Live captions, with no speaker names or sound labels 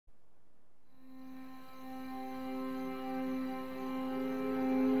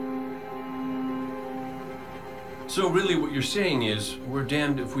So really what you're saying is, we're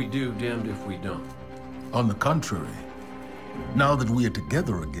damned if we do, damned if we don't. On the contrary, now that we are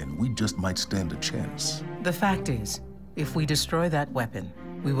together again, we just might stand a chance. The fact is, if we destroy that weapon,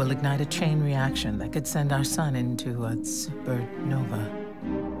 we will ignite a chain reaction that could send our sun into a supernova.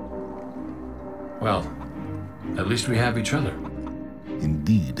 Well, at least we have each other.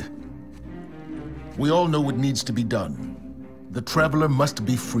 Indeed. We all know what needs to be done. The Traveler must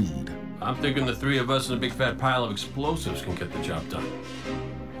be freed. I'm thinking the three of us and a big fat pile of explosives can get the job done.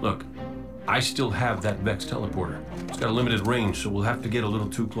 Look, I still have that Vex teleporter. It's got a limited range, so we'll have to get a little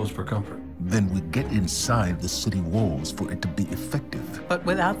too close for comfort. Then we get inside the city walls for it to be effective. But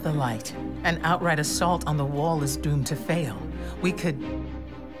without the light, an outright assault on the wall is doomed to fail. We could...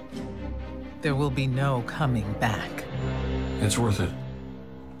 There will be no coming back. It's worth it.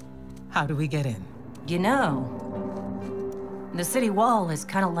 How do we get in? You know, the city wall is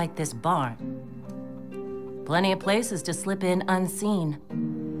kind of like this barn. Plenty of places to slip in unseen,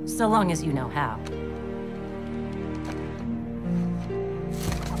 so long as you know how.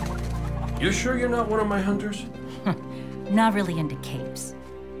 You sure you're not one of my hunters? Not really into capes.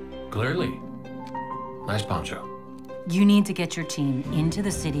 Clearly. Nice poncho. You need to get your team into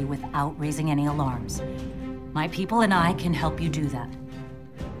the city without raising any alarms. My people and I can help you do that.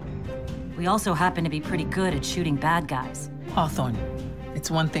 We also happen to be pretty good at shooting bad guys. Hawthorne,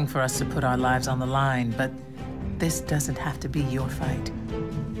 it's one thing for us to put our lives on the line, but this doesn't have to be your fight.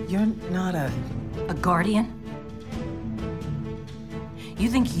 You're not a Guardian? You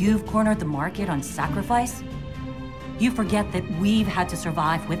think you've cornered the market on sacrifice? You forget that we've had to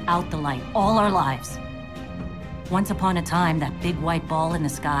survive without the light all our lives. Once upon a time, that big white ball in the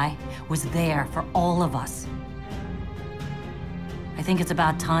sky was there for all of us. I think it's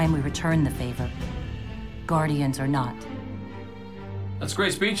about time we return the favor, Guardians or not. That's a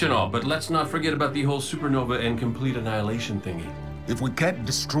great speech and all, but let's not forget about the whole supernova and complete annihilation thingy. If we can't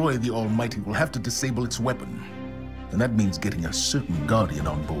destroy the Almighty, we'll have to disable its weapon. And that means getting a certain Guardian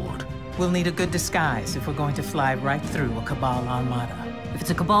on board. We'll need a good disguise if we're going to fly right through a Cabal armada. If it's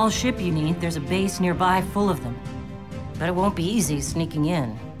a Cabal ship you need, there's a base nearby full of them. But it won't be easy sneaking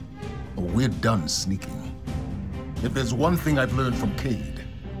in. Oh, we're done sneaking. If there's one thing I've learned from Cayde,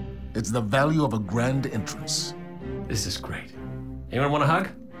 it's the value of a grand entrance. This is great. Anyone want a hug?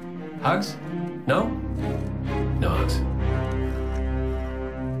 Hugs? No? No hugs.